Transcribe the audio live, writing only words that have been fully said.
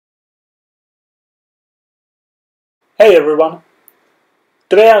Hey everyone!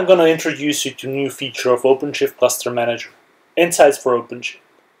 Today I'm going to introduce you to a new feature of OpenShift Cluster Manager, Insights for OpenShift.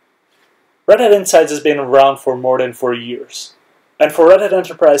 Red Hat Insights has been around for more than 4 years, and for Red Hat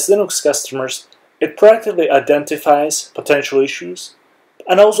Enterprise Linux customers, it proactively identifies potential issues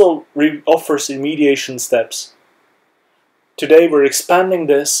and also offers remediation steps. Today we're expanding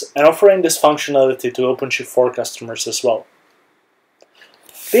this and offering this functionality to OpenShift 4 customers as well.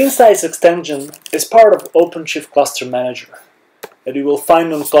 The Insights extension is part of OpenShift Cluster Manager that you will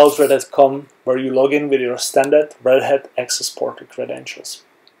find on cloudred.com, where you log in with your standard Red Hat Access Portal credentials.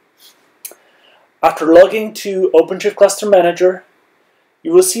 After logging to OpenShift Cluster Manager,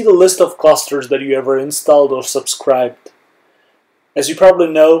 you will see the list of clusters that you ever installed or subscribed. As you probably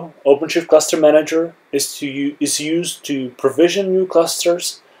know, OpenShift Cluster Manager is used to provision new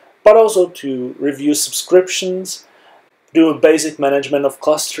clusters, but also to review subscriptions, do a basic management of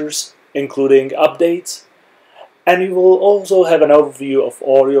clusters, including updates, and you will also have an overview of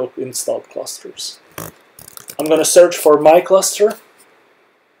all your installed clusters. I'm going to search for my cluster,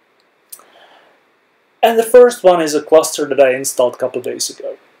 and the first one is a cluster that I installed a couple days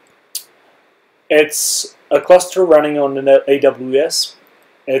ago. It's a cluster running on the AWS.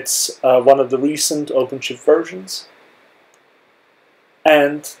 It's one of the recent OpenShift versions.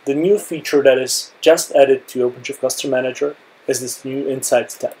 And the new feature that is just added to OpenShift Cluster Manager is this new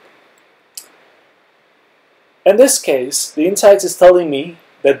Insights tab. In this case, the Insights is telling me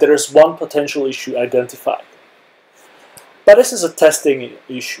that there is one potential issue identified. But this is a testing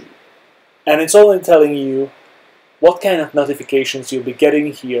issue, and it's only telling you what kind of notifications you'll be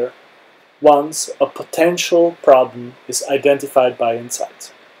getting here once a potential problem is identified by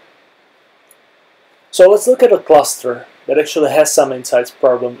Insights. So let's look at a cluster that actually has some Insights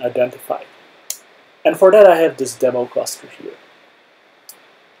problem identified. And for that I have this demo cluster here.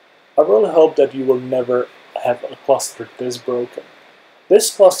 I really hope that you will never have a cluster this broken.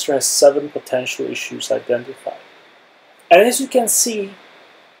 This cluster has 7 potential issues identified. And as you can see,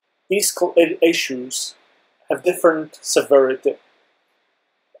 these issues have different severity.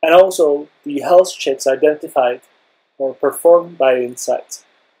 And also the health checks identified or performed by Insights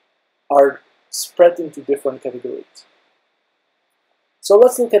are spread into different categories. So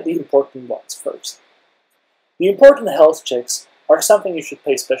let's look at the important ones first. The important health checks are something you should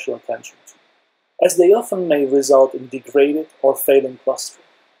pay special attention to, as they often may result in degraded or failing clustering.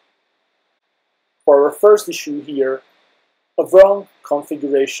 For our first issue here, a wrong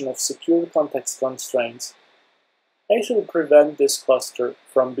configuration of secure context constraints actually prevent this cluster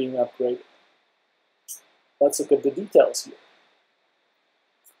from being upgraded. Let's look at the details here.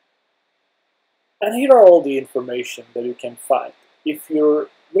 And here are all the information that you can find. If you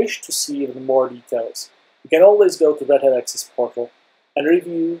wish to see even more details, you can always go to Red Hat Access Portal and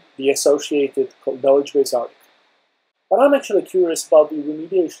review the associated knowledge base article. But I'm actually curious about the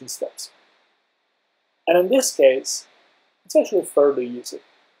remediation steps. And in this case, it's actually fairly easy.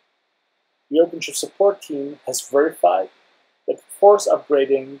 The OpenShift support team has verified that force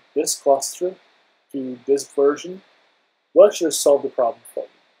upgrading this cluster to this version will actually solve the problem for me.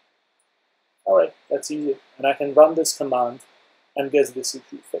 Alright, that's easy, and I can run this command and get this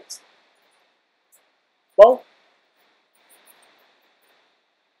issue fixed. Well,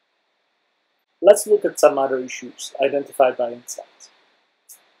 let's look at some other issues identified by Insights.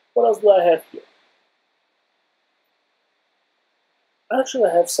 What else do I have here? I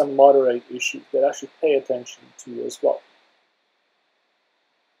actually have some moderate issues that I should pay attention to as well.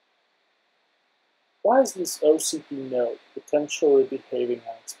 Why is this OCP node potentially behaving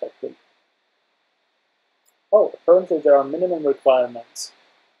unexpectedly? Oh, apparently there are minimum requirements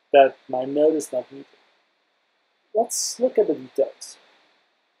that my node is not meeting. Let's look at the details.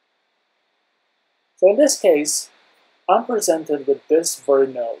 So in this case, I'm presented with this very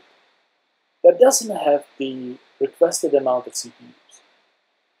node that doesn't have the requested amount of CPUs.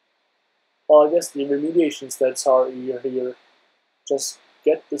 Well, I guess the remediation steps are here, just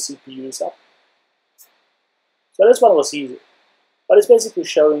get the CPUs up. So this one was easy, but it's basically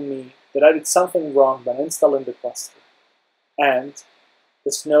showing me that I did something wrong when installing the cluster, and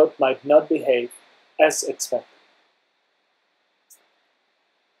this node might not behave as expected.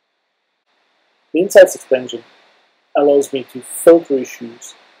 The Insights extension allows me to filter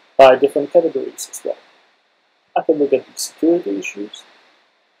issues by different categories as well. I can look at the security issues,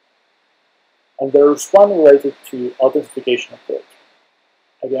 and there's one related to authentication approach.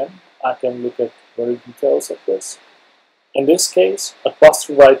 Again, I can look at very details of this. In this case, a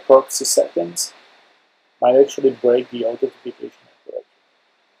cluster-wide proxy settings might actually break the authentication approach.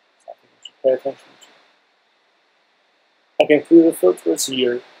 Something you should pay attention to. I can clear the filters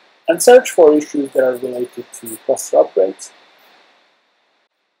here and search for issues that are related to cluster upgrades.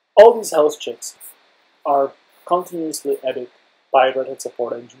 All these health checks are continuously added by Red Hat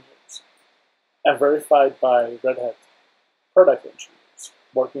support engineers and verified by Red Hat product engineers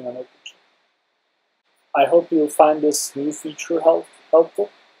working on OpenShift. I hope you'll find this new feature helpful,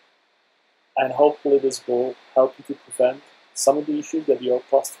 and hopefully this will help you to prevent some of the issues that your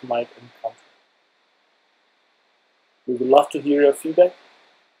cluster might encounter. We would love to hear your feedback,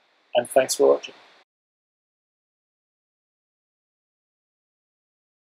 and thanks for watching.